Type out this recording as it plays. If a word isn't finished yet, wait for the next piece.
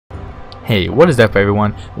Hey, what is up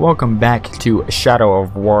everyone? Welcome back to Shadow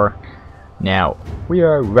of War. Now, we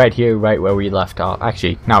are right here, right where we left off.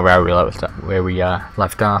 Actually, not where we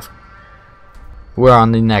left off. We're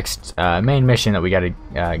on the next main mission that we gotta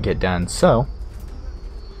get done. So,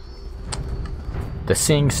 the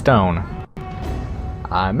Seeing Stone.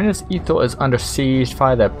 Minas Ethel is under siege.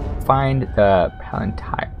 Find the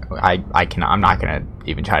Palantine. I'm not gonna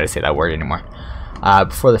even try to say that word anymore.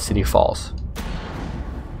 Before the city falls.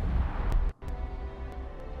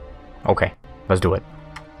 Okay, let's do it.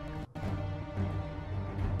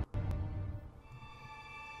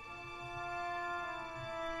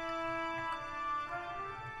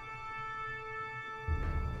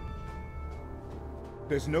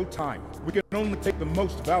 There's no time. We can only take the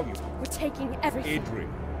most valuable. We're taking everything.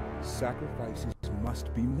 Adrian, sacrifices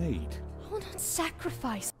must be made. We'll not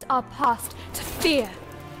sacrifice our past to fear.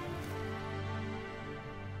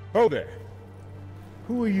 Oh there.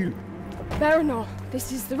 Who are you? Baranor,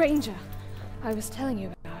 this is the ranger I was telling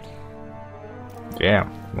you about. Yeah,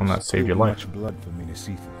 will not save your life. Much blood for Minas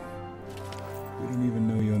Ethel. We don't even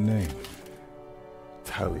know your name.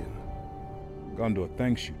 Talion. Gondor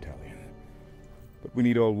thanks you, Talion. But we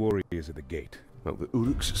need all warriors at the gate. Well, the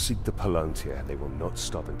Uruks seek the Palantir. They will not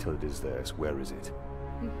stop until it is theirs. Where is it?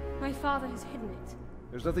 My father has hidden it.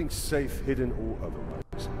 There's nothing safe, hidden or otherwise.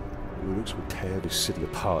 The Uruks will tear this city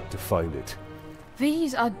apart to find it.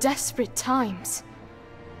 These are desperate times.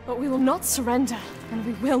 But we will not surrender, and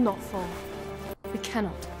we will not fall. We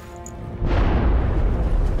cannot.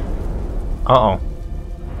 Uh-oh.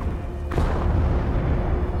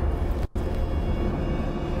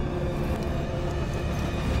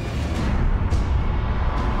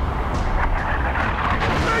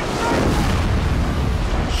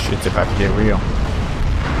 Shit's about to get real.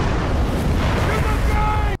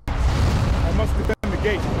 I must defend the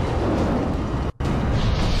gate.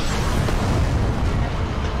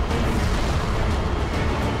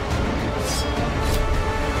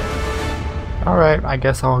 Alright, I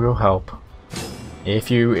guess I'll go help.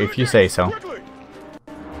 If you say so.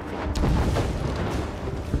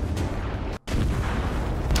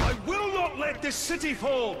 I will not let this city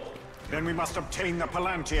fall! Then we must obtain the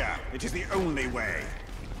Palantir. It is the only way.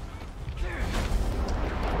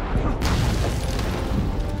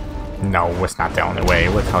 No, it's not the only way.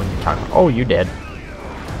 What the hell are you talking about? Oh, you did.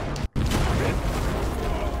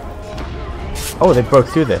 Oh, they broke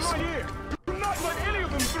through this.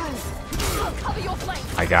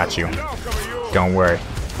 I got you. Don't worry.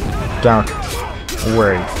 Don't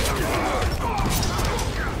worry.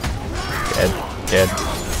 Dead. Dead.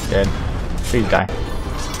 Dead. Please die.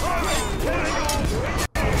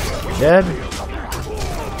 You're dead.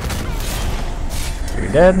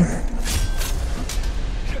 You're dead.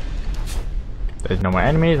 There's no more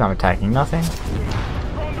enemies. I'm attacking nothing.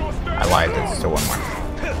 I lied. There's still one more.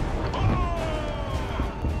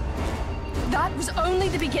 That was only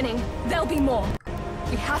the beginning. There'll be more.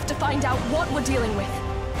 We have to find out what we're dealing with.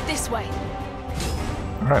 This way.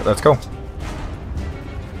 Alright, let's go.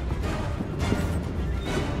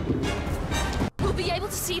 We'll be able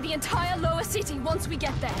to see the entire lower city once we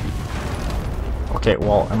get there. Okay,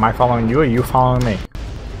 well, am I following you or are you following me?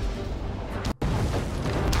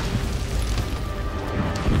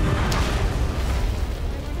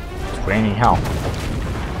 It's raining hell.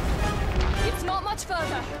 It's not much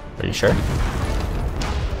further. Are you sure?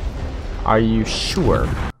 Are you sure?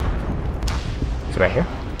 Is it right here?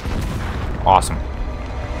 Awesome.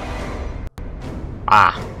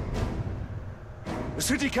 Ah. The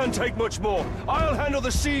city can't take much more. I'll handle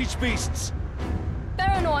the siege beasts.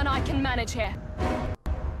 Baranor and I can manage here.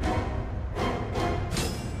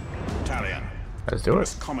 Talion, Let's do it.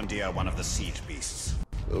 let's commandeer one of the siege beasts.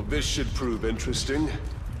 Well, this should prove interesting.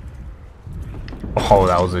 Oh,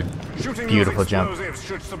 that was a Shooting beautiful those jump. explosives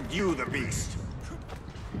should subdue the beast.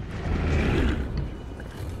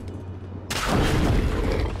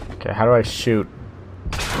 Okay, how do I shoot?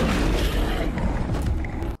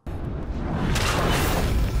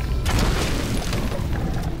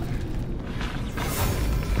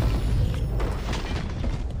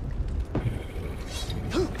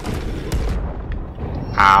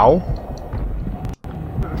 Ow.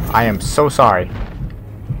 I am so sorry.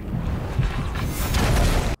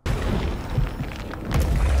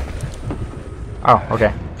 Oh,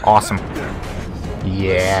 okay. Awesome.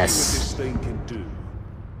 Yes. This thing can do.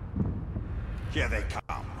 Here they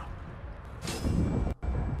come.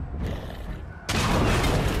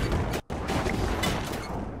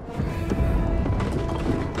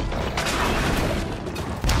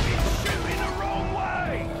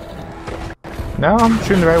 No, I'm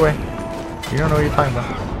shooting the right way. You don't know what you're talking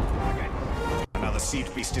about. Another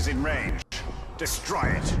siege beast is in range. Destroy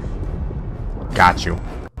it. Got you.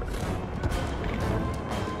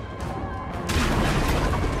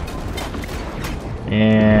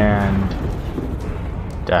 And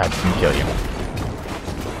that can kill you.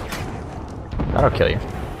 That'll kill you.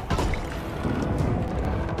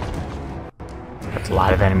 That's a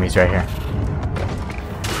lot of enemies right here.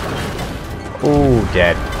 Ooh,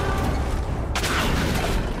 dead.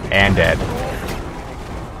 And dead.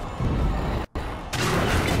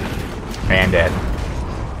 And dead.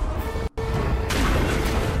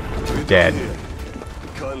 Dead.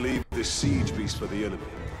 Can't leave this siege beast for the enemy.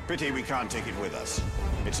 Pity we can't take it with us.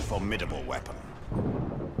 It's a formidable weapon.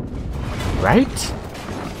 Right?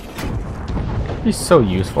 He's so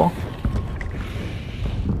useful.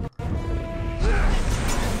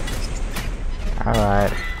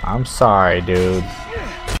 Alright. I'm sorry, dude.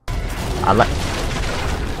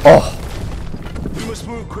 Oh! We must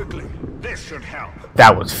move quickly. This should help.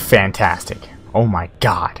 That was fantastic. Oh my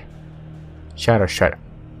god. Shadow Shredder.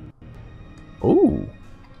 Ooh.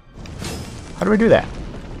 How do we do that?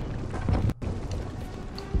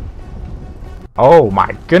 Oh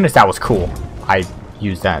my goodness, that was cool. I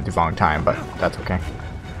used that at the wrong time, but that's okay.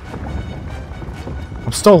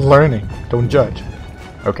 I'm still learning. Don't judge.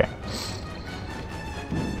 Okay.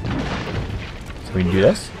 So we can do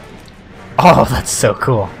this? Oh, that's so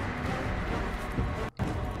cool.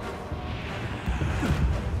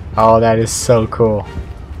 Oh, that is so cool.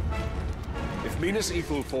 If Minas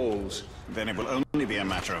Ithil falls, then it will only be a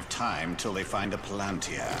matter of time till they find a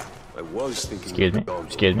Palantir. I was thinking.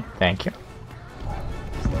 Excuse me. Thank you.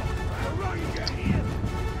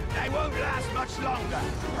 They won't last much longer.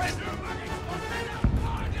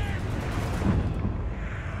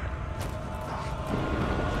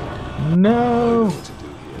 No.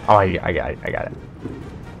 Oh, I got it. I got it.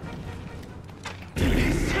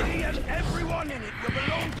 This city and everyone in it will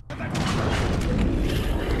belong to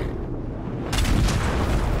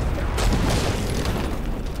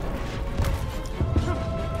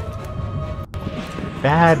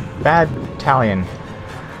Bad battalion.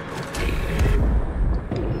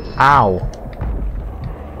 Ow.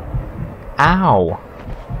 Ow.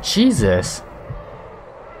 Jesus.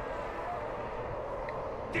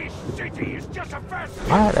 This city is just a first.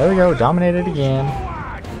 Alright, there we go. Dominated again.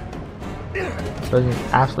 So it can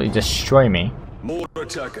absolutely destroy me. More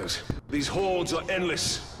attackers. These hordes are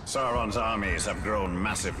endless. Sauron's armies have grown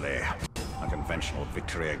massively. A conventional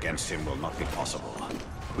victory against him will not be possible.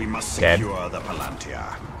 We must secure the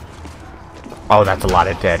Palantir. Oh, that's a lot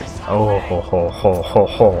of dead. Oh, ho, ho, ho, ho,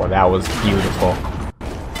 ho. That was beautiful.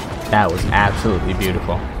 That was absolutely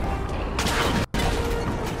beautiful.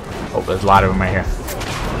 Oh, there's a lot of them right here.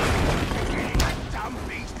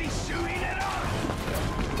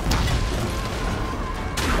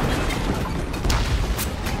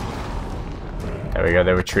 There we go,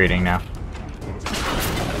 they're retreating now.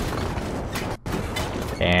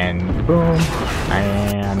 And boom,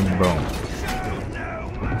 and boom.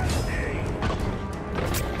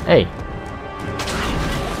 Hey!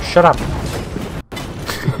 Shut up!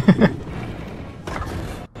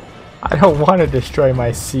 I don't want to destroy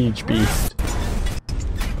my siege beast.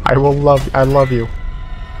 I love you.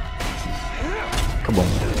 Come on.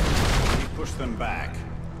 Push them back.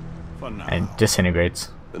 For now. And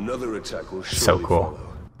disintegrates. Another attack will surely So cool.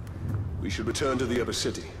 follow. We should return to the other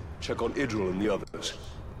city. Check on Idril and the others.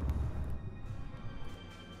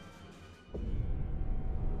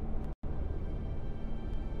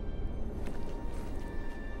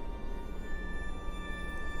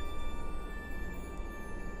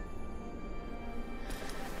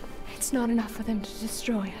 It's not enough for them to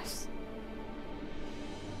destroy us.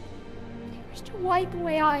 They wish to wipe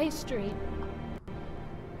away our history.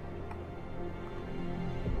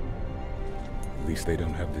 At least they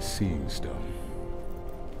don't have the Seeing Stone.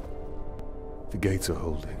 The gates are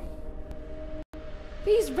holding.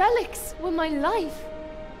 These relics were my life.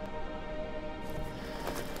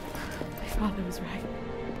 My father was right.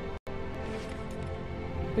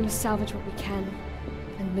 We must salvage what we can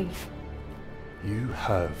and leave. You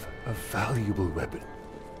have a valuable weapon.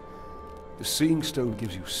 The Seeing Stone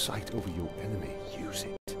gives you sight over your enemy. Use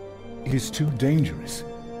it. It is too dangerous.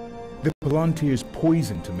 The Palantir's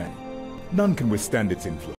poison to men. None can withstand its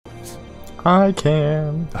influence. I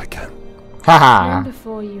can. I can. Haha. Long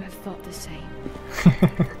before you have thought the same.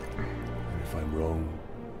 If I'm wrong,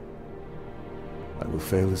 I will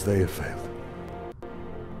fail as they have failed.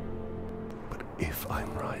 But if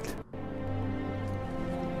I'm right,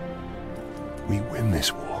 we win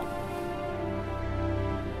this war.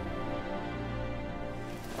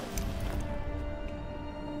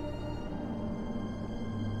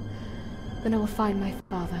 The and I will find my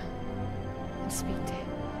father and speak to him.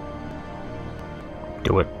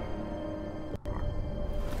 Do it.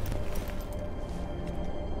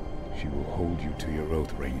 She will hold you to your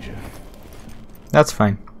oath, Ranger. That's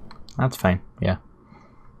fine. That's fine. Yeah.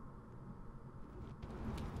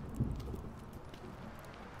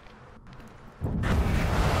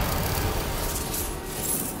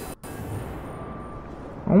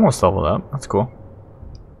 Almost leveled up. That's cool.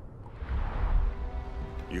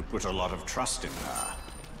 You put a lot of trust in her.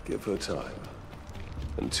 Give her time.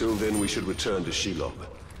 Until then, we should return to Shelob.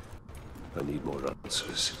 I need more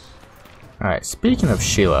answers. Alright, speaking of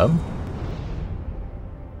Shelob.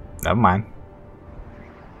 Never mind.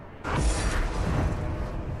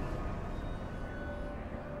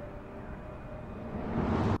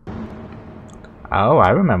 Oh,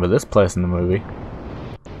 I remember this place in the movie.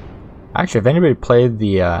 Actually, if anybody played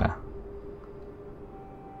the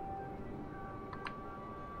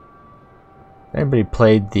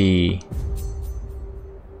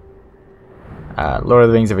Lord of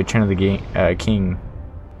the Rings of Return of the King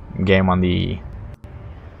game on the...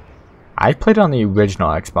 I played it on the original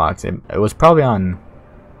Xbox. It was probably on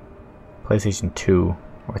PlayStation 2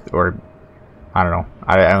 or I don't know.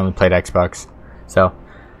 I only played Xbox. So,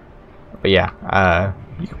 but yeah,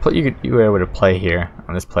 you were able to play here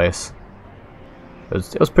on this place.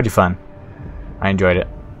 It was pretty fun. I enjoyed it.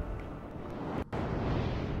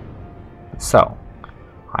 So,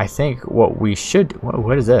 I think what we should...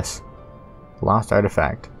 What is this? Lost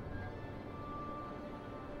artifact.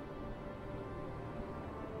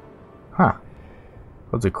 Huh.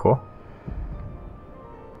 Those are cool.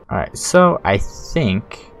 Alright, so I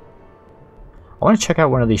think... I want to check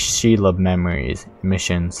out one of these Shelob memories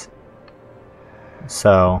missions.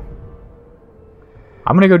 So...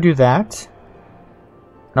 I'm gonna go do that.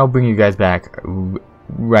 And I'll bring you guys back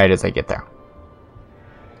right as I get there.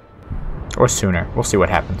 Or sooner. We'll see what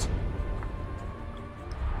happens.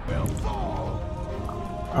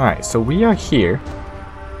 Alright, so we are here.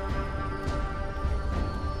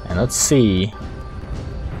 And let's see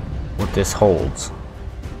what this holds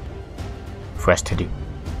for us to do.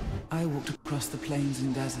 I walked across the plains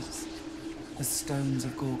and deserts, the stones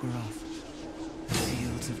of Gorgoroth, the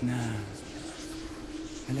fields of Ner.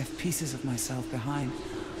 I left pieces of myself behind.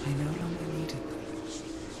 I no longer needed them.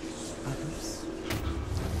 Others.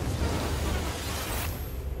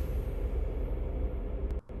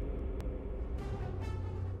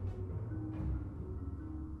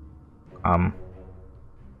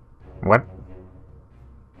 What?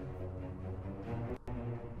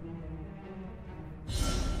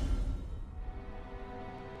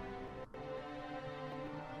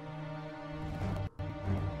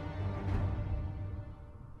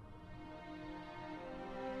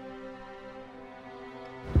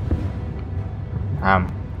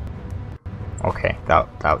 Okay, that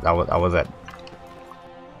was it.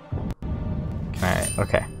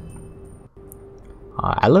 Okay.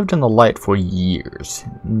 I lived in the light for years,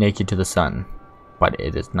 naked to the sun, but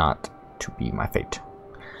it is not to be my fate.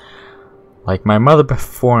 Like my mother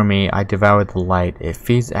before me, I devoured the light. It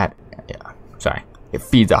feeds a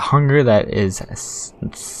hunger that is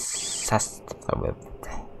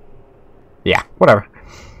yeah, whatever.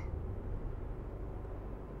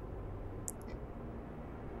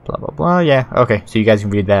 Blah blah blah. Yeah, okay. So you guys can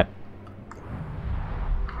read that.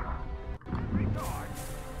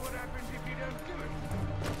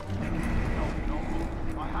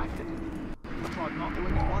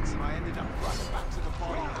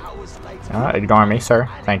 Ignore me, sir.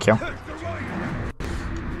 Thank you.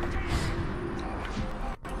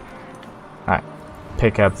 Alright.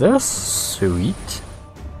 Pick up this. Sweet.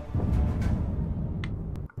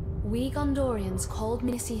 We Gondorians called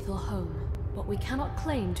Minas Ithil home, but we cannot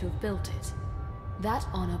claim to have built it. That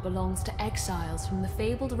honor belongs to exiles from the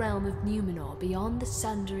fabled realm of Numenor beyond the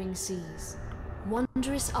sundering seas.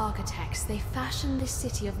 Wondrous architects, they fashioned this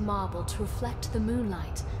city of marble to reflect the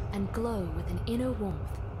moonlight and glow with an inner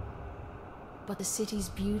warmth. But the city's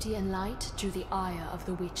beauty and light drew the ire of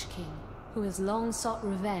the Witch King, who has long sought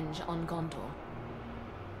revenge on Gondor.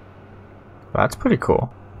 That's pretty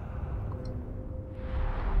cool.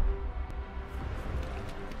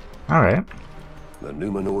 Alright. The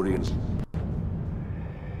Numenorians.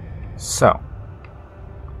 So,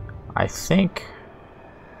 I think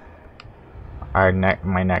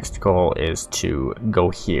my next goal is to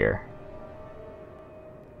go here.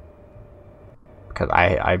 Because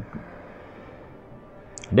I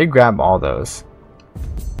did grab all those.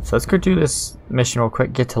 So let's go do this mission real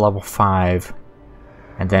quick, get to level 5,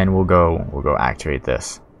 and then we'll go activate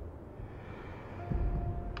this.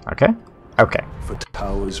 Okay? Okay. For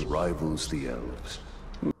towers rivals the elves.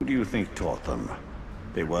 Who do you think taught them?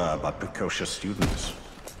 They were but precocious students.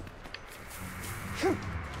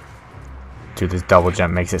 Dude, this double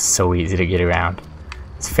jump makes it so easy to get around.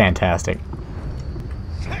 It's fantastic.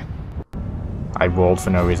 I rolled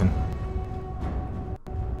for no reason.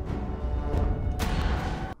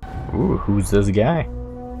 Ooh, who's this guy?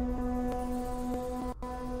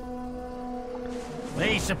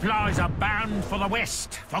 These supplies are bound for the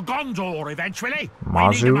west, for Gondor eventually. We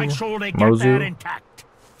need to Mazu? make sure they get Mozu? there intact.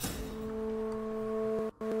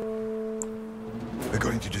 We're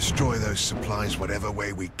going to destroy those supplies whatever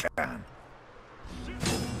way we can.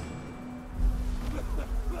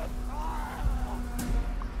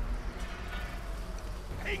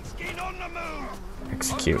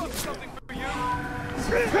 Execute. Does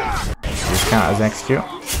this count as an execute?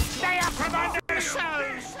 Stay up from under the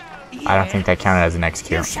stones. I don't think that counted as an You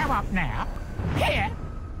execute. show up now. Here.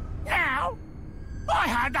 Now. I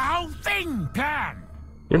had the whole thing planned.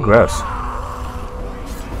 You're gross. I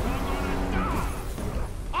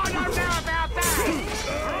don't know about that.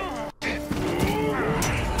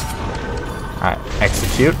 Alright,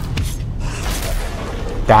 execute.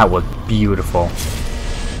 That was beautiful.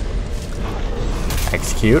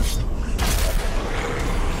 Execute.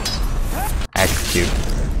 Execute.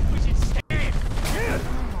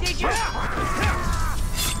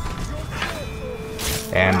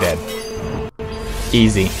 And dead.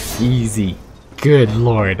 Easy. Easy. Good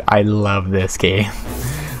lord, I love this game.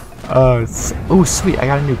 Oh, sweet, I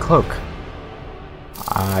got a new cloak.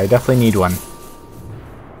 I definitely need one.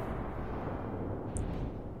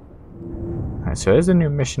 Alright, so there's a new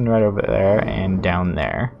mission right over there and down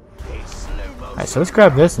there. Alright, so let's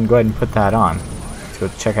grab this and go ahead and put that on. Let's go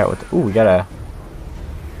check out what the, ooh, we got a,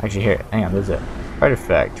 actually here, hang on, there's an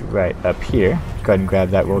artifact right up here. Go ahead and grab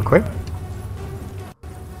that real quick.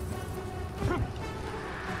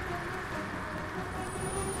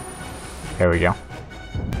 There we go.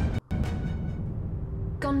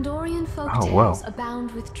 Gondorian folktales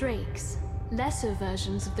abound with drakes, lesser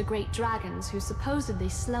versions of the great dragons who supposedly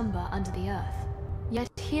slumber under the earth. Yet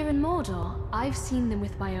here in Mordor, I've seen them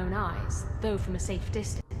with my own eyes, though from a safe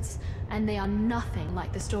distance, and they are nothing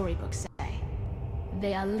like the storybooks say.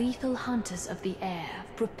 They are lethal hunters of the air,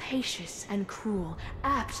 rapacious and cruel,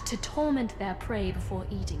 apt to torment their prey before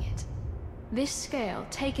eating it. This scale,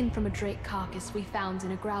 taken from a drake carcass we found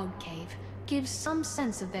in a ground cave, gives some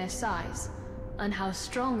sense of their size, and how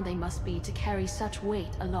strong they must be to carry such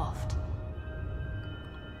weight aloft.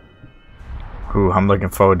 Ooh, I'm looking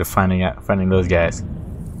forward to finding those guys.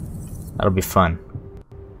 That'll be fun.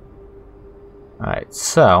 Alright,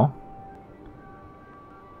 so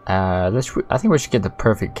I think we should get the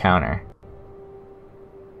perfect counter.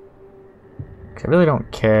 'Cause I really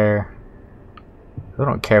don't care. I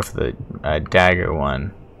don't care for the dagger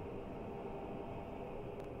one.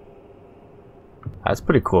 That's a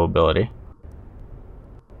pretty cool ability.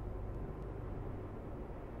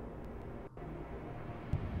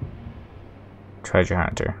 Treasure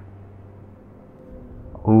hunter.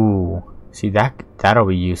 Ooh, see that'll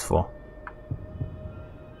be useful.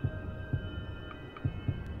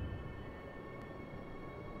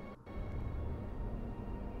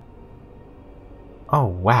 Oh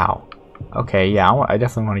wow. Okay, yeah, I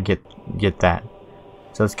definitely want to get that.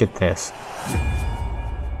 So let's get this.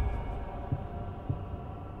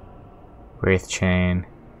 Wraith chain.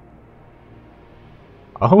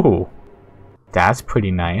 Oh, that's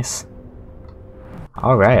pretty nice.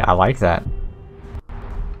 Alright, I like that.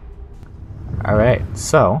 Alright,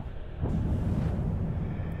 so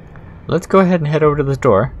let's go ahead and head over to the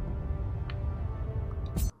door.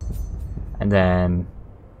 And then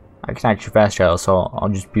I can actually fast travel, so it'll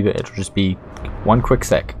just be one quick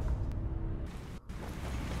sec.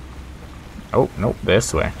 Oh, nope,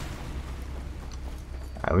 this way.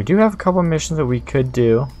 We do have a couple missions that we could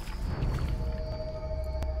do.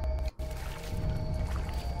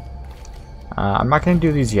 I'm not going to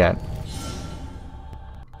do these yet.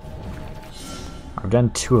 I've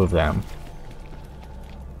done 2 of them.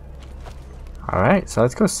 Alright, so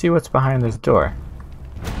let's go see what's behind this door.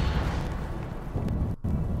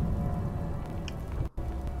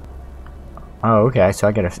 Oh, okay, so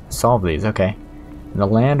I gotta solve these, okay. In the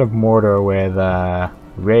land of Mordor where the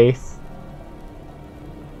Wraith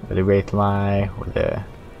lie, where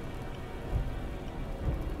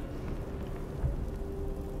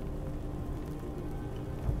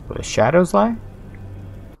the shadows lie?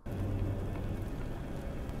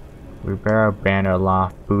 We bear our banner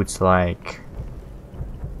aloft, boots like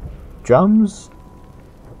drums?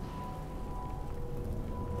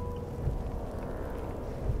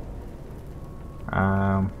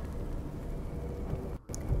 I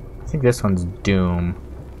think this one's Doom.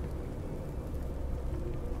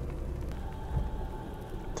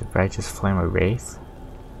 Righteous Flame of Wraith?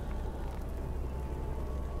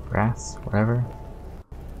 Wrath? Whatever.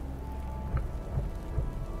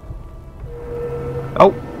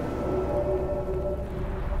 Oh!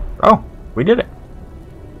 Oh! We did it!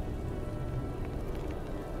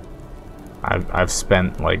 I've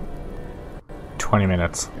spent like 20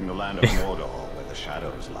 minutes. In the land of Mordor, where the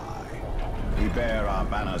shadows lie, we bear our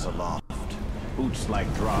banners aloft. Boots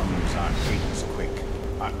like drums, our cadence quick,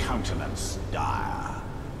 our countenance dire.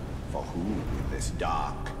 For who in this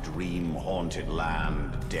dark, dream-haunted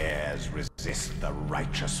land dares resist the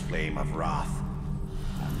righteous flame of wrath?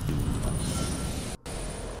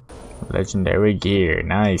 Legendary gear,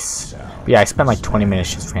 nice. But yeah, I spent like 20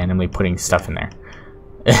 minutes just randomly putting stuff in there.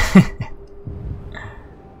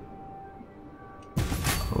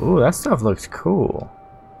 Ooh, that stuff looks cool.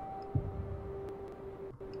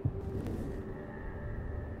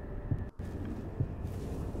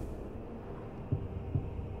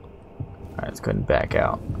 Alright, let's go ahead and back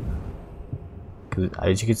out. Because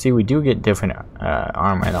as you can see, we do get different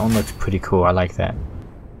armor. That one looks pretty cool. I like that.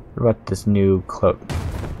 What about this new cloak?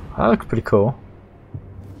 That looks pretty cool.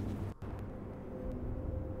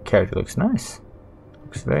 Character looks nice.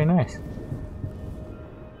 Looks very nice.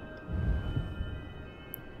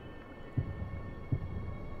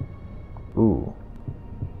 Ooh.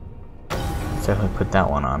 Let's definitely put that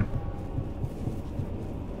one on.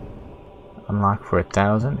 Unlock for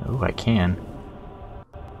 1,000. Ooh, I can.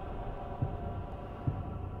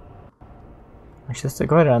 Actually, let's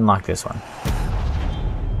go ahead and unlock this one.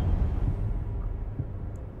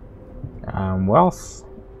 Wealth.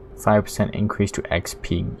 5% increase to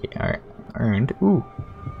XP earned. Ooh.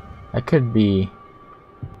 That could be...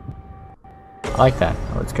 I like that.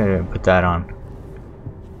 Let's go ahead and put that on.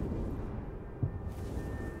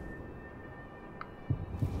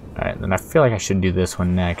 Alright, then I feel like I should do this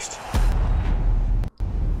one next.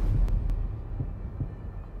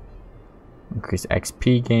 Increase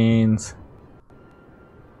XP gains.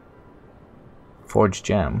 Forge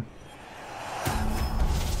gem.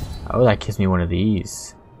 Oh, that gives me one of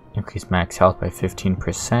these. Increase max health by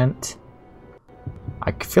 15%.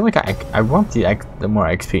 I feel like I want the more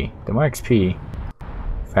XP. The more XP,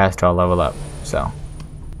 faster I'll level up. So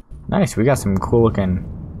nice. We got some cool looking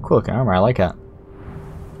armor. I like that.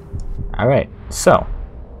 All right, so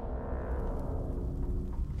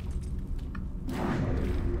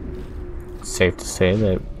safe to say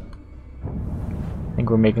that I think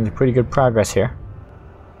we're making some pretty good progress here.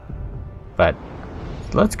 But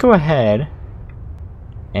let's go ahead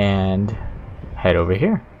and head over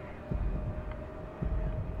here.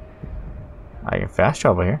 I can fast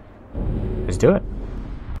travel here. Let's do it.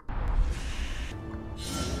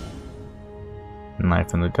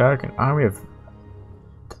 Life in the Dark, an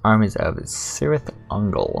armies of Cirith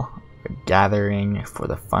Ungol are gathering for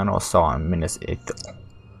the final assault on Minas Ithil.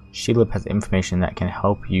 Shelob has information that can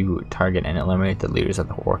help you target and eliminate the leaders of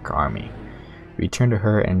the Orc army. Return to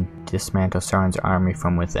her and dismantle Sauron's army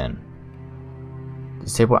from within.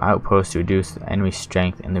 Disable outposts to reduce the enemy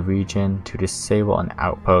strength in the region. To disable an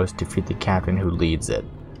outpost, defeat the captain who leads it.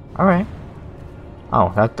 Alright.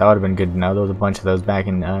 Oh, that would have been good to know. There was a bunch of those back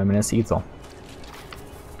in Minas Ithil.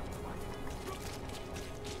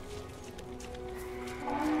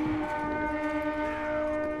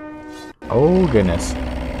 Oh goodness.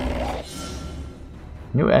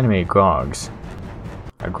 New enemy Grogs.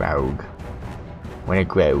 A Graug. When a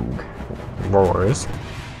Graug roars,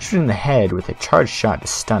 shoot in the head with a charged shot to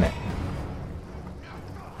stun it.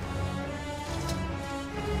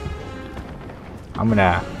 I'm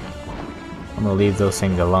gonna leave those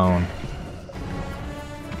things alone.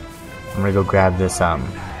 I'm gonna go grab this Sauron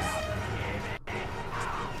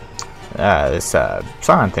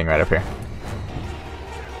thing right up here.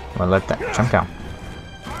 I'm gonna let that jump down.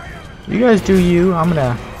 You guys do you. I'm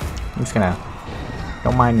just gonna,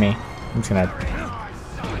 don't mind me. I'm just gonna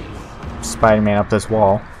Spider-Man up this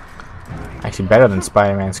wall. Actually better than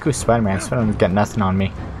Spider-Man. Screw Spider-Man. Spider-Man's got nothing on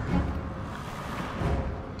me.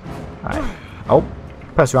 Alright. Oh,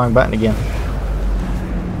 press the wrong button again.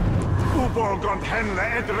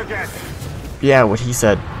 Yeah, what he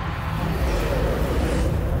said.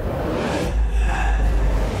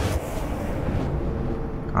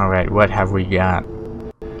 Alright, what have we got?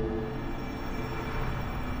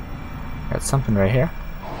 Got something right here.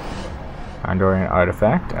 Andorian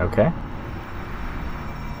artifact, okay.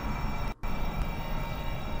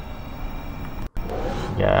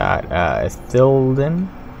 Got Ithilden.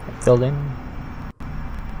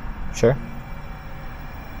 Sure.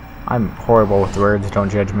 I'm horrible with words, don't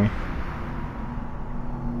judge me.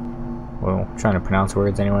 Well, I'm trying to pronounce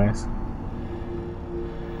words anyways.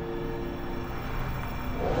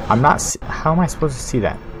 I'm not. How am I supposed to see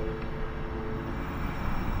that?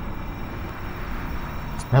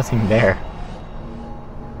 There's nothing there.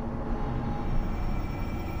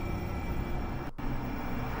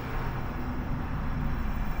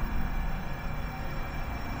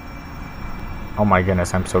 Oh my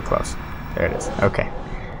goodness, I'm so close. There it is. Okay.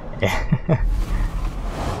 Yeah.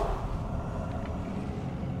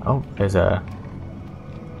 Oh, there's a...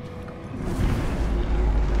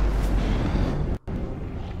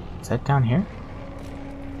 Is that down here?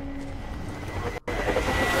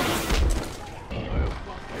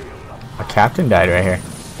 A captain died right here.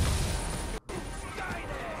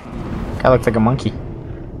 Guy looks like a monkey.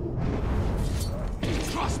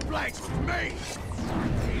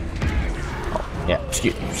 Oh, yeah,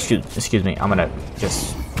 excuse me. I'm gonna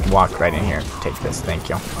just walk right in here. Take this, thank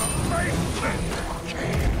you.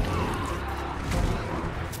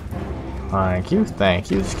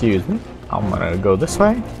 Thank you, excuse me. I'm gonna go this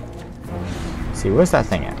way. See, where's that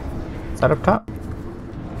thing at? Is that up top?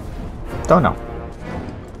 Don't know.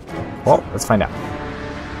 Well, let's find out.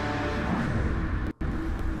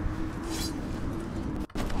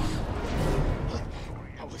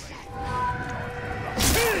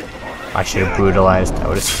 I should have brutalized. I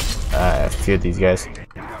would have feared these guys.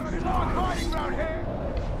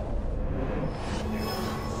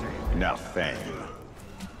 Nothing.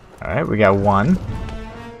 Alright, we got one.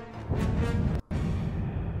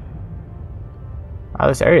 Oh,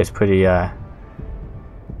 this area is pretty, what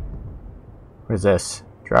is this?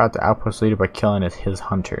 Draw out the outpost leader by killing his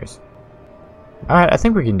hunters. Alright, I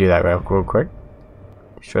think we can do that real quick.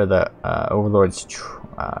 Destroy the Overlord's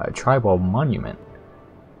tribal monument.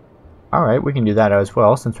 Alright, we can do that as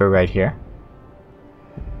well since we're right here.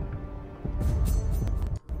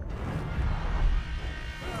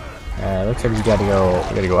 Looks like we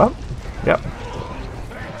gotta go up. Yep.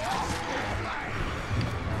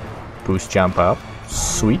 Boost jump up.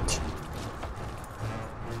 Sweet.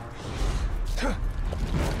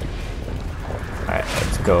 Alright,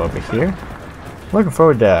 let's go over here. Looking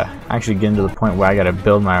forward to actually getting to the point where I gotta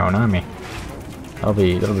build my own army. That'll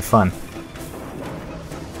be fun.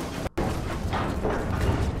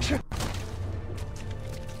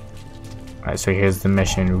 Alright, so here's the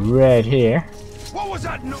mission right here.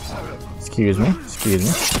 Excuse me. I'm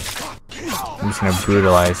just gonna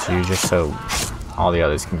brutalize you just so all the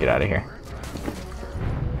others can get out of here.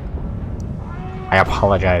 I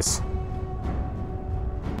apologize.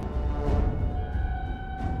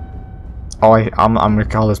 Oh, I'm gonna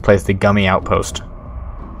call this place the Gummy Outpost.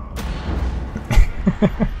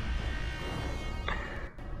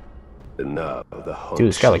 Dude,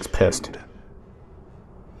 this guy looks pissed.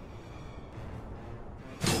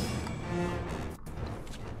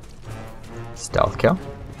 Stealth kill.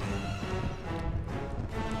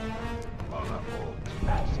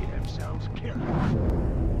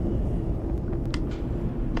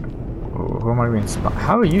 Who am I being spot?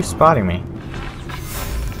 How are you spotting me?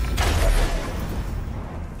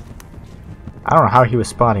 I don't know how he was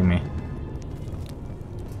spotting me.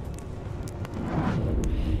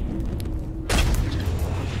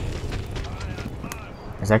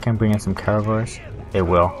 Is that gonna bring in some carnivores? It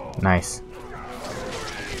will. Nice.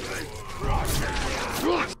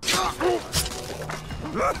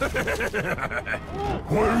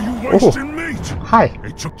 Why are you wasting meat? Hi.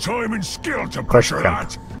 It took time and skill to butcher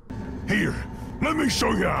that. Here, let me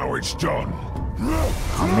show you how it's done.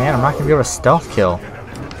 Oh man, I'm not gonna be able to stealth kill.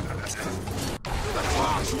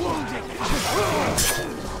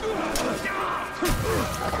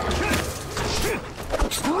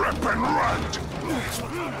 Rip and rant.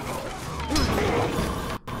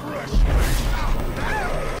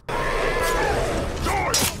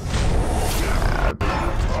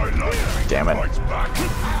 Damn it.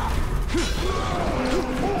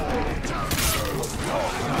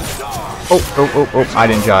 Oh, I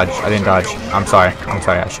didn't dodge. I'm sorry,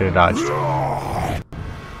 I should have dodged.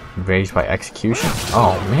 Raised by execution?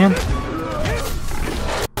 Oh, man.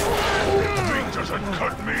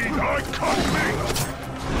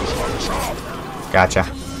 Gotcha.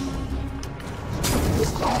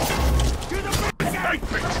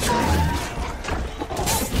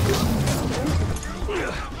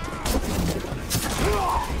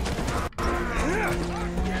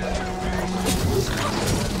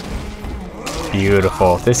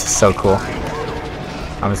 Beautiful. This is so cool.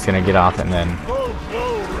 I'm just gonna get off and then...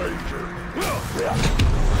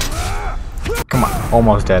 Come on.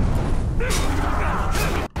 Almost dead.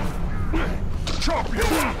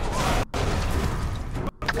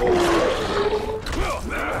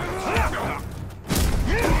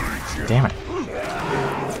 Damn it.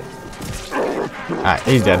 Alright,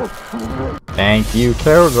 he's dead. Thank you,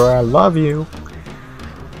 Karagor. I love you.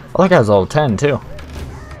 Oh, that guy's level 10 too.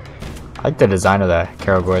 I like the design of the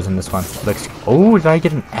Karagors in this one. It looks. Oh, did I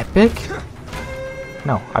get an epic?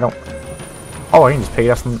 No, I don't. Oh, I can just pick it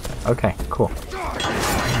up from. Okay, cool.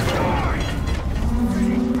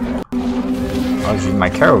 I'll use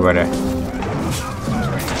my Karagor there.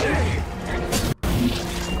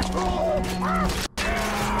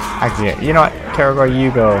 Actually, you know what, Karagor,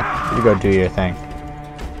 you go do your thing.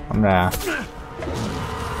 I'm gonna.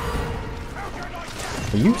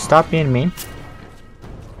 Will you stop being mean?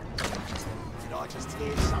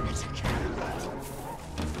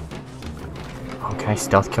 Okay,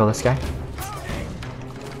 stealth kill this guy.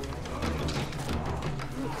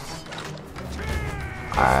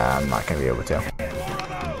 I'm not gonna be able to.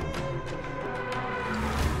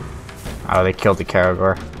 Oh, they killed the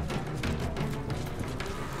Karagor.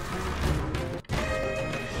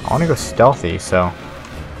 I want to go stealthy, so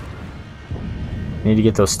need to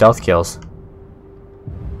get those stealth kills.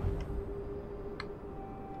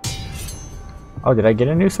 Oh, did I get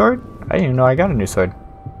a new sword? I didn't even know I got a new sword.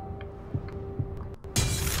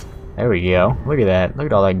 There we go. Look at that. Look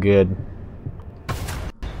at all that good.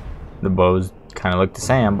 The bows kind of look the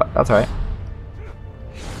same, but that's alright.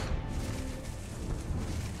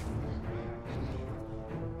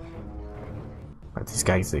 But these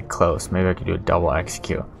guys are close. Maybe I could do a double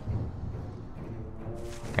execute.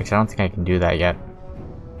 Actually, I don't think I can do that yet.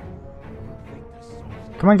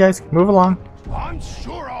 Come on, guys. Move along. I'm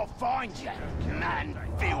sure I'll find you, man.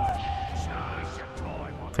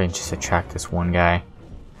 If I can just attract this one guy.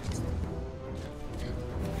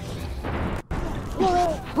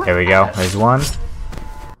 There we go. There's one.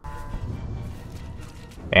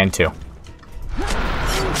 And two.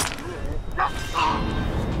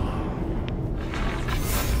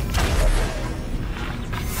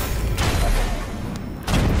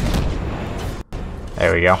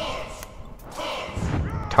 There we go.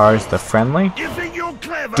 Tar's the friendly. You think you're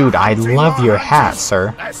clever? Dude, I love your hat,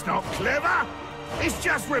 sir. That's not clever. It's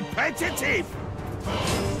just repetitive.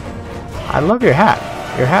 I love your hat.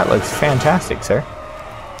 Your hat looks fantastic, sir.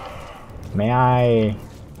 May I...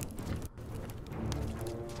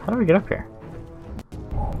 How do we get up here?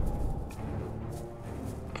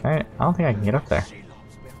 Can I don't think I can get up there.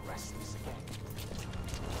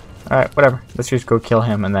 Alright, whatever. Let's just go kill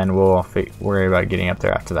him and then we'll worry about getting up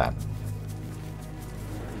there after that.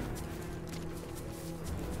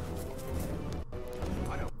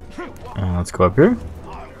 Let's go up here.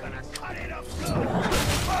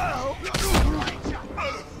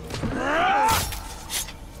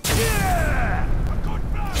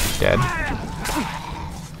 Dead.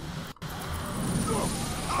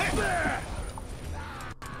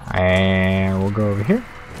 And we'll go over here.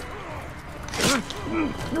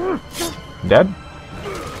 Dead.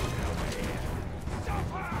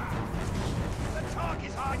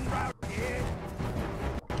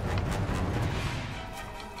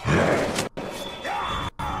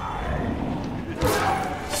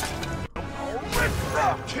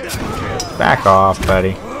 Back off,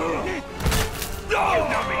 buddy.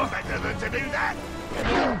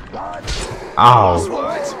 Oh,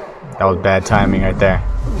 that was bad timing right there.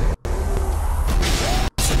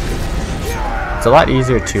 It's a lot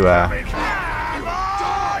easier to,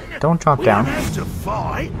 don't drop down. To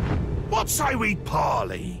fight? What say we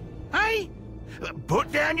parley? Hey?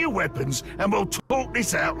 Put down your weapons and we'll talk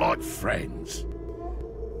this out like friends.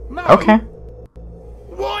 No. Okay.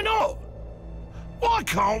 Why not? Why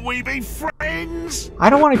can't we be friends?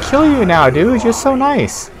 I don't want to kill you now, dude. You're so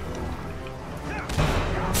nice.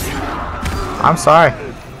 I'm sorry.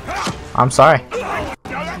 I'm sorry.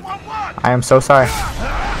 I am so sorry.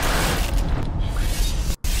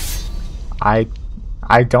 I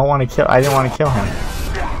don't want to kill. I didn't want to kill him.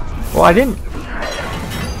 Well, I didn't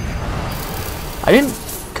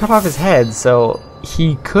cut off his head, so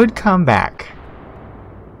he could come back.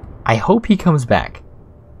 I hope he comes back.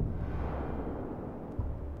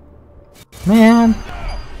 Man.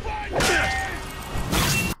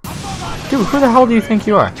 Dude, who the hell do you think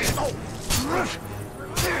you are?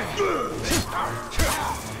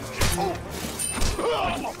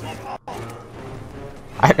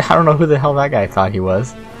 I don't know who the hell that guy thought he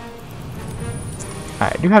was.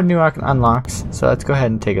 Alright, I do have new unlocks, so let's go ahead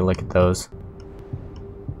and take a look at those.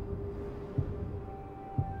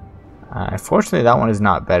 Unfortunately, that one is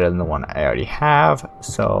not better than the one I already have,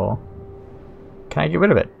 so can I get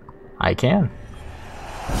rid of it? I can.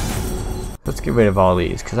 Let's get rid of all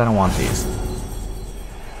these, because I don't want these.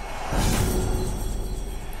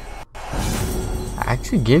 It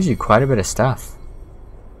actually gives you quite a bit of stuff.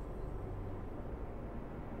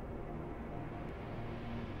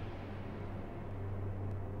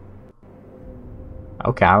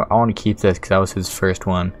 Okay, I want to keep this because that was his first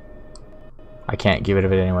one. I can't get rid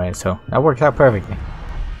of it anyway, so that works out perfectly.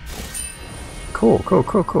 Cool, cool,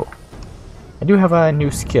 cool, cool. I do have a new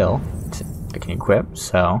skill I can equip,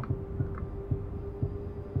 so...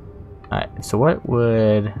 Alright, so what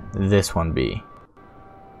would this one be?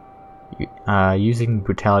 Using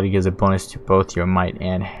brutality gives a bonus to both your might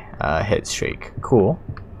and hit streak. Cool.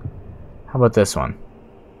 How about this one?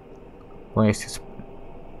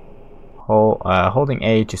 Holding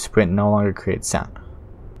A to sprint no longer creates sound.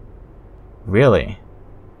 Really?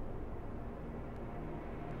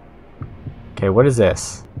 Okay, what is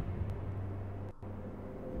this?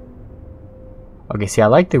 Okay, see, I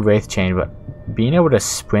like the Wraith Chain, but being able to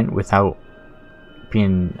sprint without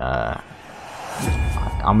being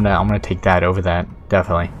I'm gonna take that over that,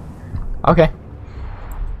 definitely. Okay.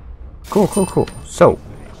 Cool, cool, cool. So,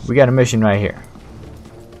 we got a mission right here.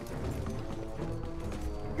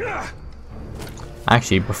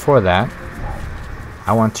 Actually, before that,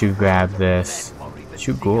 I want to grab this.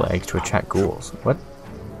 Shoot ghoul eggs to attract ghouls. What?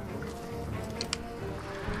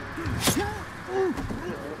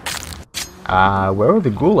 Where are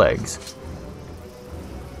the ghoul eggs?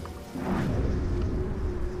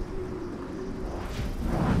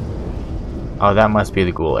 Oh, that must be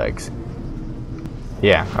the ghoul eggs.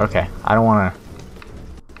 Yeah, okay. I don't wanna...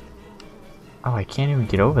 Oh, I can't even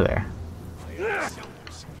get over there.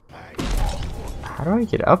 How do I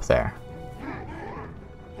get up there?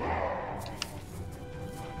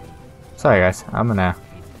 Sorry guys, I don't know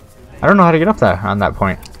how to get up there on that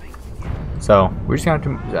point. So, we're just gonna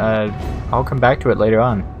have to, I'll come back to it later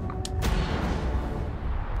on.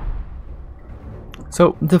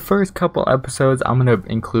 So, the first couple episodes, I'm gonna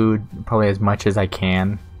include probably as much as I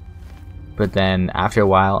can. But then, after a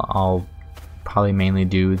while, I'll probably mainly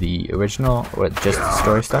do the original, or just the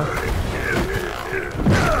story stuff.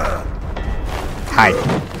 Hi.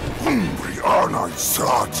 Oh,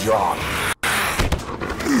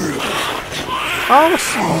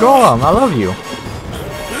 Gollum, I love you.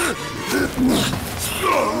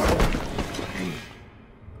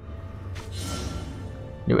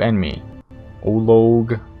 New enemy.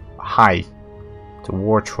 Olog. Hi. To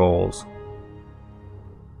war trolls.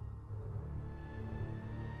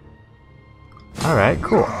 Alright,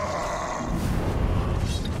 cool.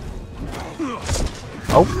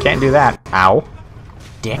 Oh, can't do that. Ow.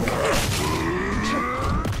 Dick.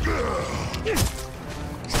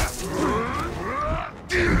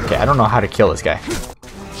 Okay, I don't know how to kill this guy.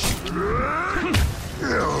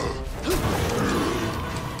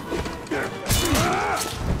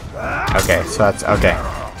 Okay, so that's okay.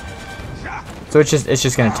 So it's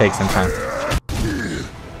just gonna take some time.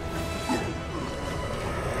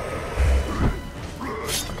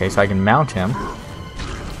 Okay, so I can mount him.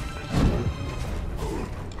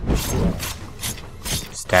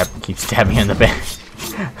 Keep stabbing in the back.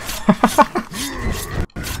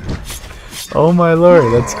 Oh my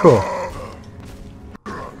lord, that's cool.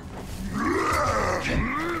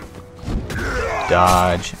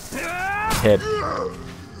 Dodge. Hit.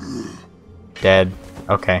 Dead.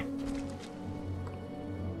 Okay.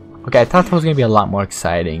 Okay, I thought that was gonna be a lot more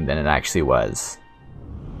exciting than it actually was.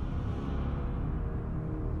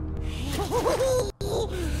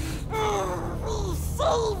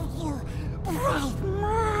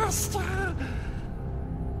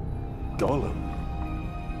 Gollum?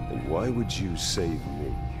 And why would you save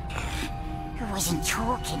me? I wasn't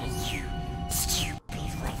talking to you,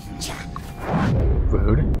 stupid ranger.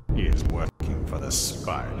 Rude. He is working for the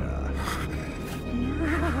spider.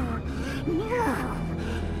 No.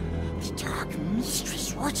 The Dark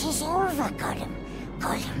Mistress watches over Gollum.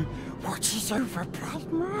 Gollum watches over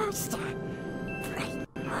Bright Master. Bright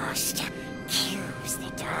Master kills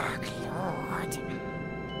the Dark Lord.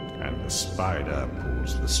 And the spider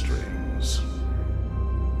pulls the strings.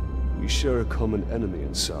 We share a common enemy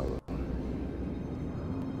in Sauron.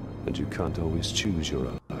 And you can't always choose your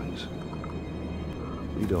allies.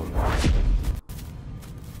 Lead on.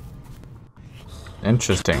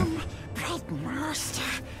 Interesting. Bright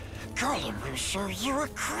Master, Gollum will show you a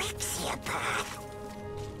crazier path.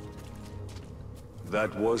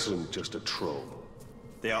 That wasn't just a troll.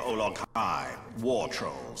 They are Olog-hai, war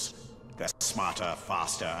trolls. They're smarter,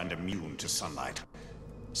 faster, and immune to sunlight.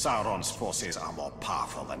 Sauron's forces are more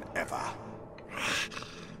powerful than ever.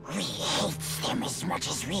 We hate them as much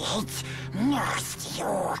as we hate nasty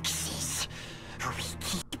orcs. We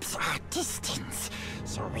keep our distance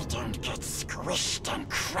so we don't get squished and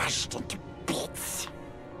crushed into bits.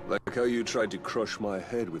 Like how you tried to crush my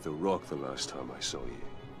head with a rock the last time I saw you.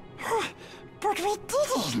 But But we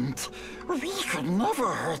didn't. We could never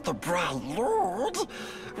hurt the Bright Lord.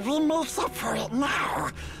 We make up for it now,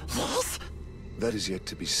 yes? That is yet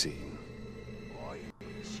to be seen.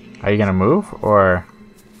 Are you gonna move, or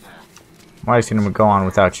am I just gonna go on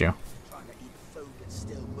without you?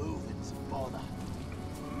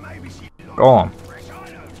 Golem.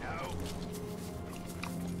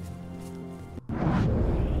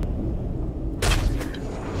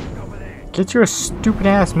 Get your stupid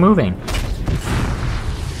ass moving.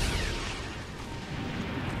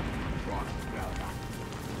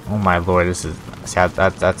 Oh my lord, this is sad.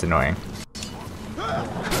 That's annoying.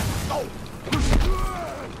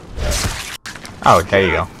 Oh, there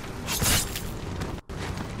you go.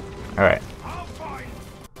 Alright.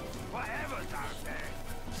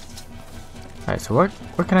 Alright, so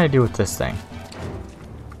what can I do with this thing?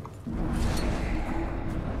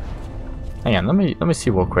 Hang on, let me see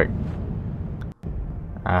real quick.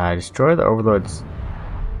 Destroy the overlords.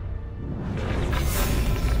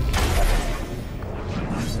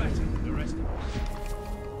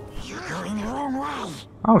 You're going the wrong way.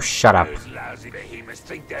 Oh, shut up. Those lousy behemoths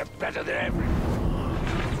think they're better than everyone.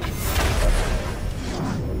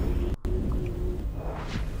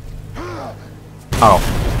 Oh.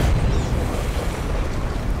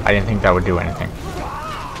 I didn't think that would do anything.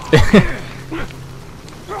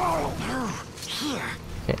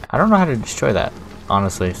 Okay, I don't know how to destroy that,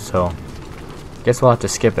 honestly, so guess we'll have to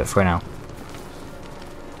skip it for now.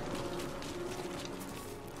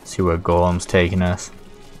 See where Golem's taking us.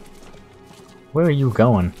 Where are you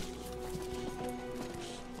going?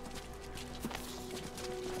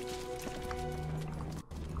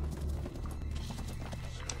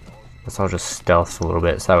 Guess I'll just stealth a little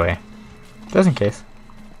bit, so that way, just in case.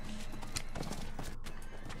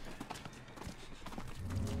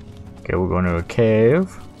 Okay, we're going to a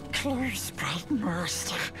cave. Close, Bright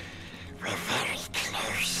Master. We're very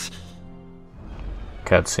close.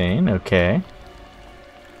 Cutscene, okay.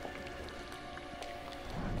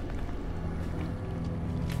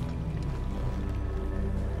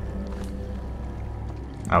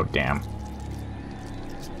 Oh, damn.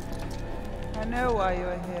 I know why you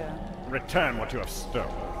are here. Return what you have stolen.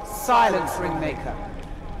 Silence, Ringmaker.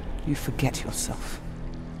 You forget yourself.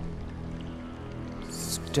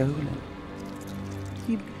 Stolen.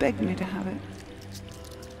 He begged me to have it.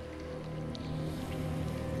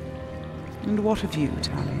 And what of you,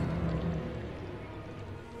 Talion?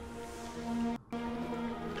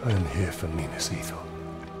 I am here for Minas Ithil.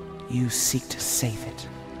 You seek to save it.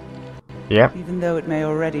 Yep. Even though it may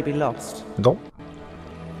already be lost. Nope.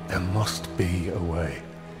 There must be a way.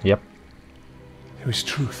 Yep. There is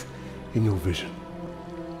truth in your vision.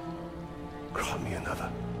 Grant me another.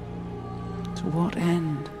 To what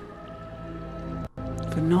end?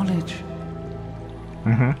 For knowledge?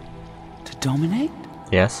 Mm-hmm. To dominate?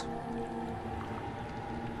 Yes.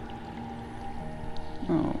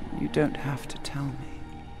 Oh, you don't have to tell me.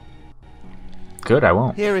 Good, I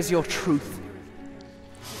won't. Here is your truth.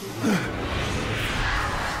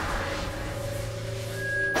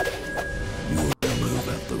 You want to move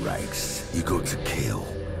up the ranks, you got to kill.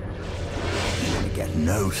 You want to get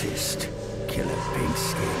noticed, kill a pink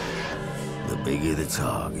skin. The bigger the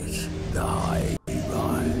target, the higher you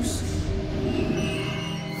rise.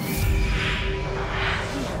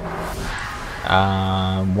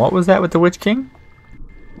 What was that with the Witch King?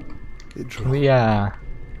 We,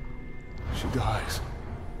 She dies.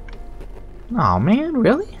 Oh man,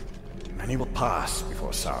 really? Many will pass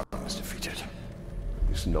before Sauron is defeated.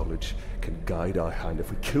 This knowledge can guide our hand.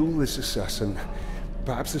 If we kill this assassin,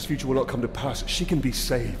 perhaps this future will not come to pass. She can be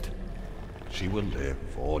saved. She will live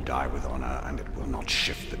or die with honor, and it will not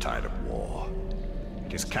shift the tide of war.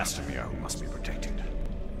 It is Castamere who must be protected.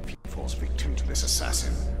 If he falls victim to this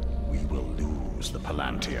assassin, we will lose the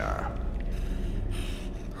Palantir.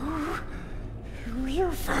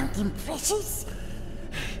 You found him precious?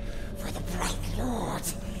 For the Bright Lord.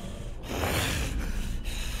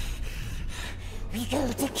 We go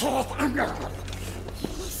to Kirith Umber.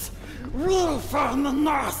 Yes, we'll find the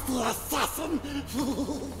nasty assassin.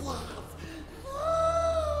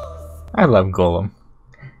 I love Gollum.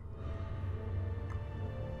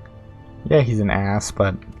 Yeah, he's an ass,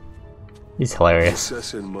 but he's The hilarious.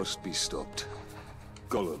 assassin must be stopped.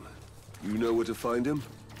 Gollum, you know where to find him?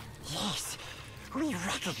 Yes, we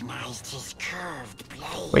recognized his curved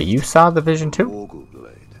blade. Wait, you saw the vision too? Orgle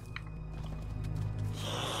blade.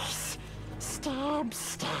 Yes, stab,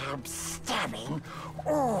 stab, stabbing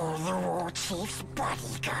all the War Chief's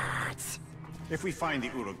bodyguards. If we find the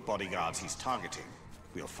Uruk bodyguards he's targeting,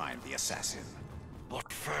 we'll find the assassin. If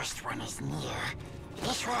first one is near,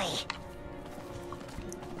 this way.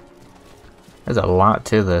 There's a lot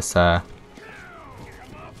to this, there's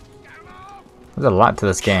a lot to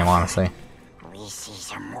this game, honestly. We see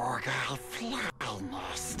some more guy fly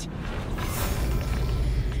nest.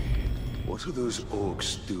 What are those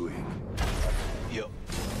orcs doing?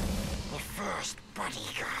 The first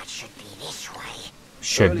bodyguard should be this way.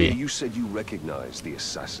 Should Earlier be. you said you recognized the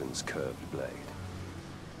assassin's curved blade.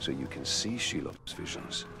 So you can see Shelob's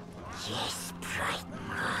visions. Yes, bright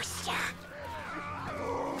master.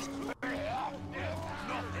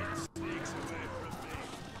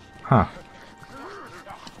 Huh.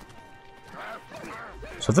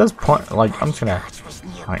 So at this point, like, I'm just gonna...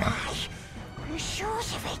 Hang on. We're sure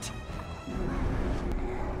of it.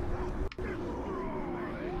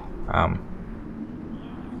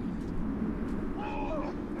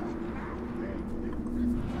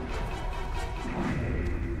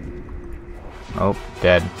 Oh,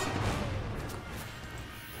 dead.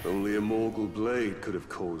 Only a Morgul blade could have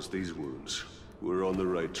caused these wounds. We're on the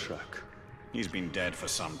right track. He's been dead for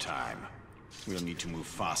some time. We'll need to move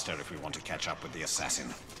faster if we want to catch up with the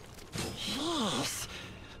assassin. Yes.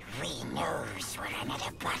 We knows where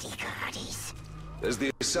another bodyguard is. As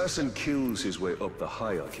the assassin kills his way up the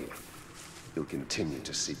hierarchy, he'll continue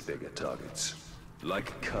to seek bigger targets.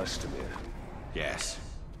 Like Castamir. Yes.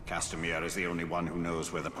 Castamir is the only one who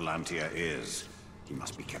knows where the Palantir is. He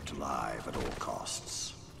must be kept alive at all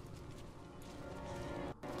costs.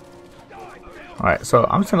 Alright, so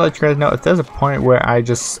I'm just gonna let you guys know if there's a point where I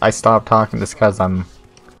stop talking just because I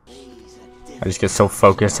just get so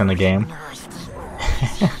focused in the game.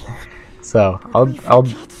 So I'll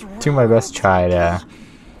do my best to try to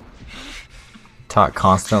talk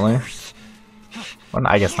constantly. Well,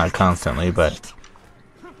 I guess not constantly, but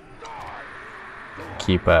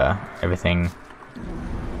keep everything.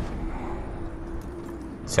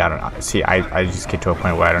 See, I don't know. See, I just get to a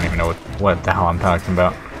point where I don't even know what the hell I'm talking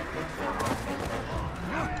about.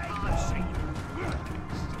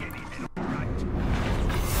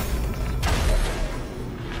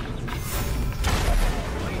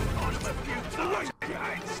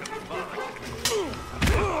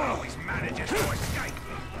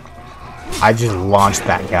 I just launched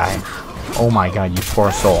that guy. Oh my god, you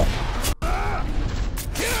poor soul.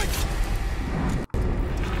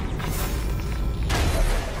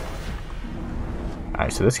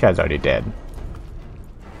 Alright, so this guy's already dead.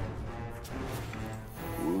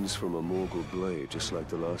 Wounds from a Morgul blade, just like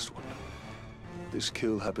the last one. This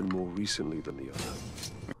kill happened more recently than the other.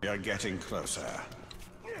 We are getting closer.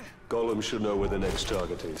 Gollum should know where the next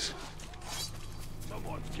target is.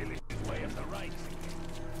 Someone's killing his way up the right.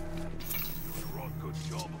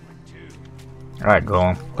 Alright,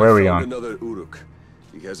 Golem. Where are we on? Another Uruk.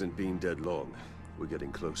 He hasn't been dead long. We're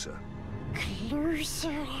getting closer. Closer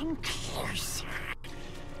and closer.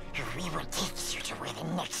 We will take you to where the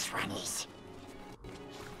next one is.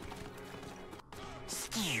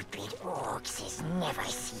 Stupid orcs never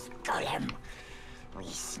see Gollum. We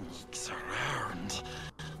sneaks around,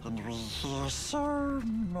 and we hear so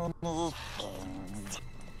many things.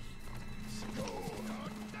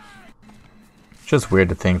 Just weird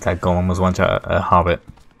to think that Golem was once a hobbit.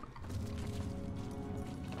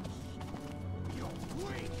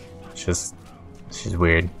 It's just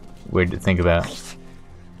weird. Weird to think about.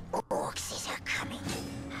 Orcs are coming.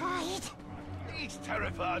 Hide. He's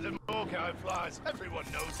terrified of Morgul flies. Everyone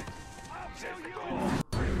knows it.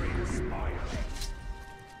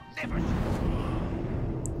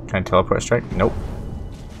 Can I teleport strike? Nope.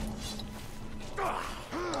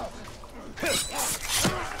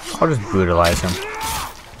 I'll just brutalize him.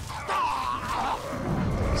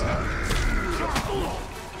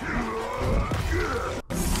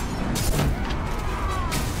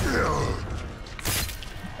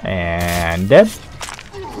 And dead.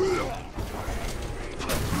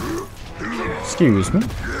 Excuse me.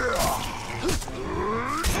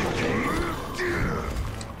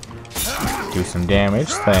 Do some damage,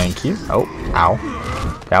 thank you. Oh, ow.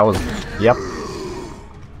 That was, yep.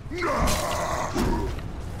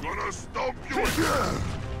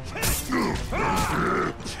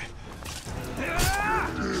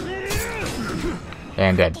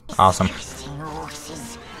 And dead. Awesome.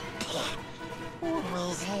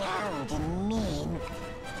 Always loud and mean,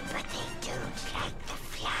 but they don't like the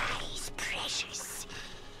flies, precious.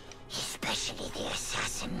 Especially the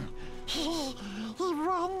assassin. He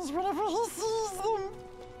runs whenever he sees them.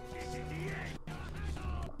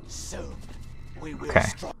 So, we will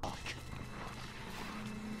strike.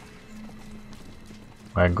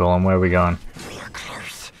 Alright, Golem, where are we going? We are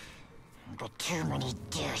close, but too many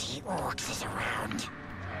dirty orcs is around.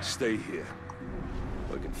 Stay here.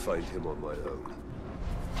 I can find him on my own.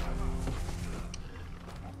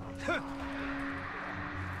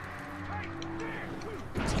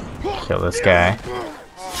 Kill this guy.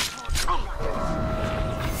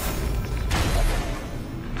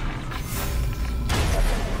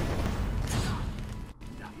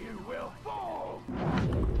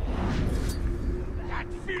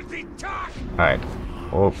 Alright,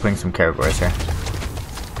 we'll bring some categories here.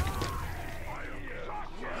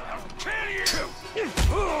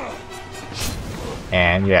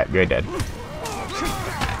 And yeah, you're dead.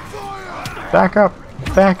 Back up!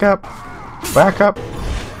 Back up! Back up!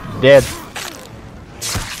 Dead.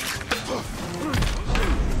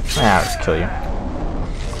 I'll just kill you.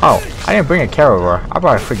 Oh, I didn't bring a Caragor. I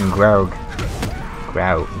brought a freaking Grog,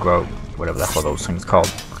 whatever the hell those things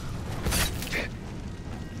called.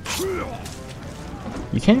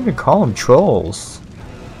 You can't even call them trolls.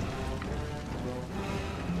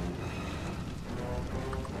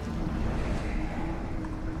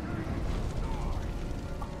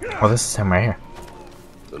 Oh, this is him right here.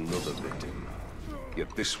 Another victim.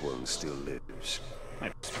 Yet this one still lives.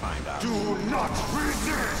 Let's find out. Do not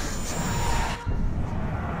resist!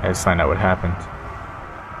 Let's find out what happened.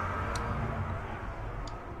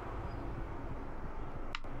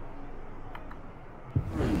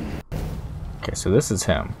 Okay, so this is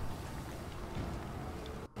him.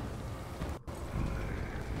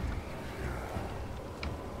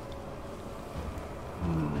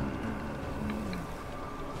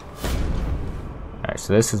 Alright,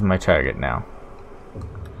 so this is my target now.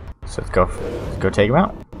 So let's go take him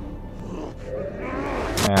out.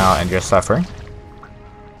 Now end your suffering.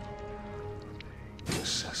 The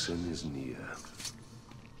assassin is near.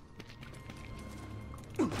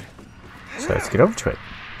 So let's get over to it,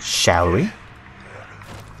 shall we?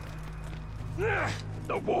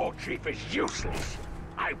 The war chief is useless.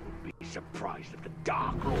 I would be surprised if the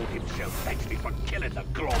Dark Lord himself thanks me for killing the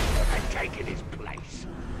Glom and taking his place.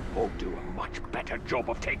 Or do a much better job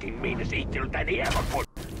of taking Minas Ithil than he ever could.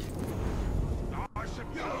 I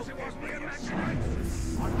suppose it was me and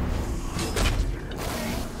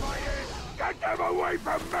Get them away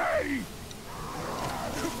from me!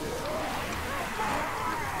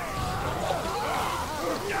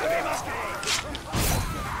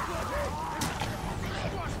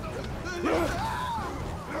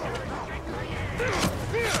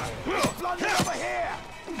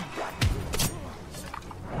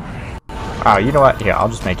 Oh, you know what? Here, I'll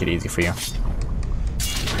just make it easy for you.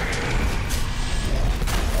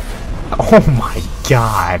 Oh my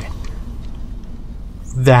god.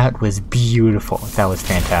 That was beautiful. That was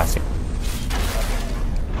fantastic.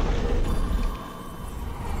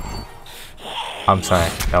 I'm sorry.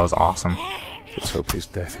 That was awesome. Let's hope his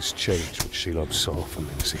death has changed what Shelob saw from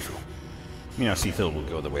Minas Ithil. Minas Ithil will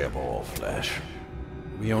go the way of all flesh.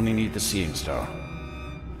 We only need the Seeing Star.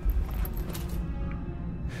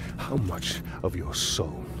 How much of your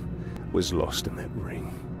soul was lost in that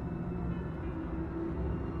ring?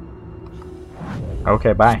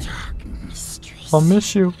 Okay, bye. I'll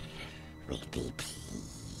miss you.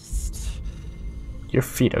 Your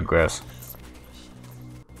feet are gross.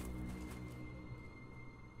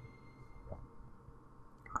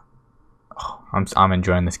 Oh, I'm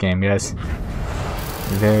enjoying this game, guys.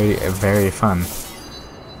 Very, very fun.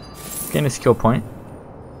 Gain a skill point.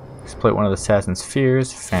 Exploit one of the assassin's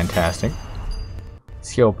fears. Fantastic.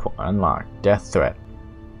 Skill point unlocked. Death threat.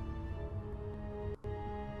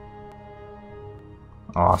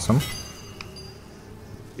 Awesome.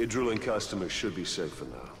 Your drilling customers should be safe for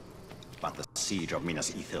now. But the siege of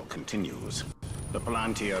Minas Ithil continues. The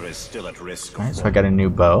Palantir is still at risk. Alright, so I got a new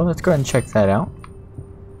bow. Let's go ahead and check that out.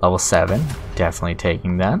 Level 7. Definitely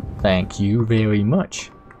taking that. Thank you very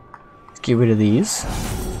much. Let's get rid of these.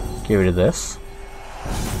 Get rid of this.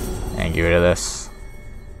 And get rid of this.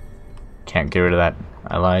 Can't get rid of that.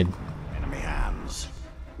 I lied. Enemy hands.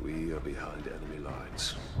 We are behind enemy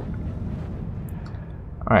lines.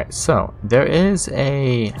 Alright, so there is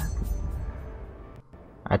a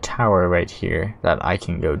tower right here that I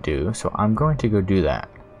can go do, so I'm going to go do that.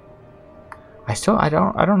 I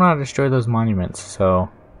don't know how to destroy those monuments, so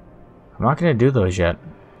I'm not gonna do those yet.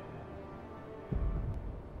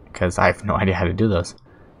 Because I have no idea how to do those.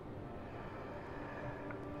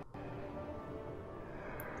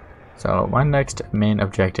 So my next main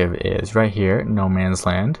objective is right here, No Man's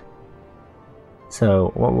Land.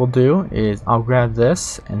 So what we'll do is I'll grab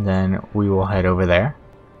this and then we will head over there.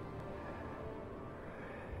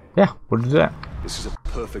 Yeah, we'll do that. This is a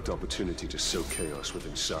perfect opportunity to sow chaos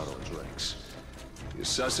within Sauron's ranks. The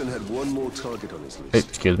assassin had one more target on his list. Hey,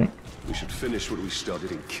 excuse me. We should finish what we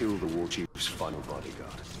started and kill the war chief's final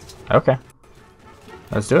bodyguard. Okay.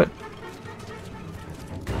 Let's do it.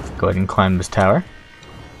 Let's go ahead and climb this tower.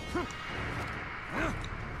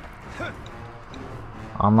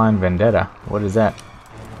 Online vendetta. What is that?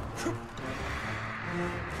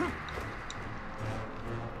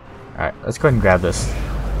 Alright, let's go ahead and grab this.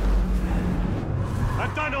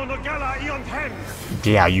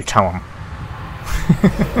 Yeah, you tell him.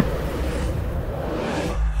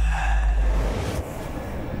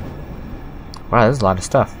 Wow, there's a lot of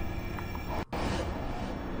stuff.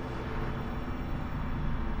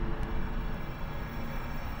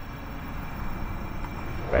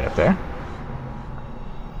 Right up there.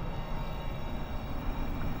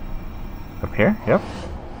 Up here, yep.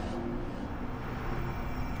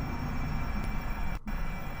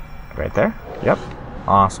 Right there, yep.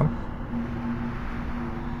 Awesome.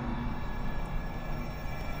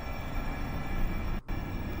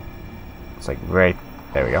 It's like right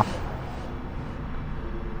there we go.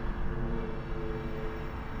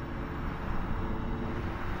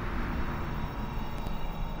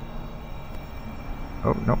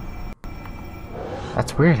 Oh no.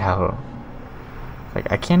 That's weird how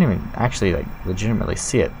like I can't even actually like legitimately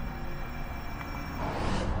see it.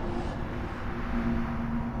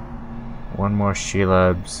 One more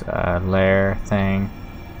Shelob's lair thing.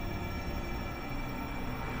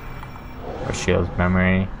 Or Shelob's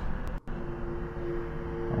memory.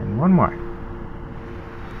 And one more.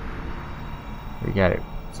 We got it.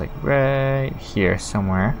 It's like right here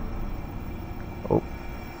somewhere. Oh.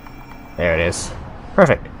 There it is.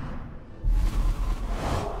 Perfect.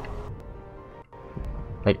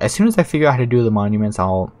 Like as soon as I figure out how to do the monuments,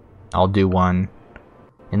 I'll do one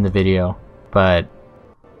in the video. But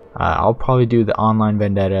I'll probably do the online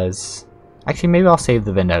vendettas. Actually, maybe I'll save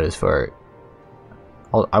the vendettas for.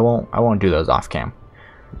 I won't do those off cam.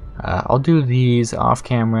 I'll do these off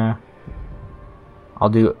camera. I'll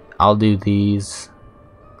do these.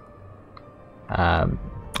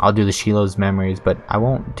 I'll do the Shiloh's memories, but I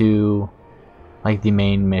won't do like the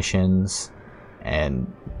main missions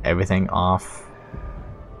and everything off.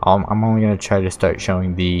 I'm only gonna try to start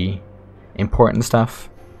showing the important stuff.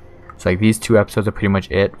 So like these 2 episodes are pretty much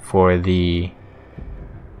it for the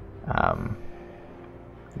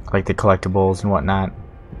like the collectibles and whatnot.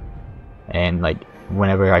 And like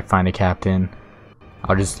whenever I find a captain,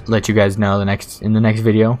 I'll just let you guys know in the next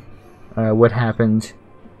video what happened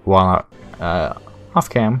while off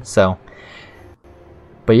cam. So,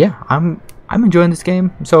 but yeah, I'm enjoying this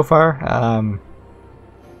game so far.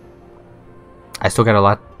 I still got a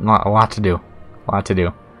lot to do,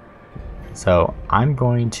 So I'm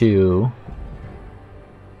going to,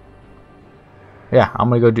 yeah, I'm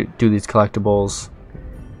gonna go do these collectibles.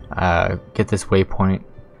 Get this waypoint.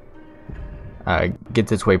 Get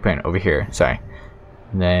this waypoint over here. Sorry.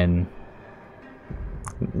 And then,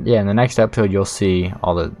 yeah, in the next episode you'll see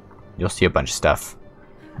a bunch of stuff.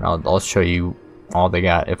 And I'll show you all they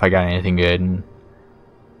got, if I got anything good and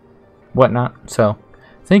whatnot. So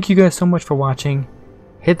thank you guys so much for watching.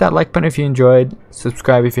 Hit that like button if you enjoyed,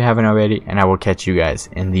 subscribe if you haven't already, and I will catch you guys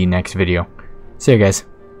in the next video. See you guys.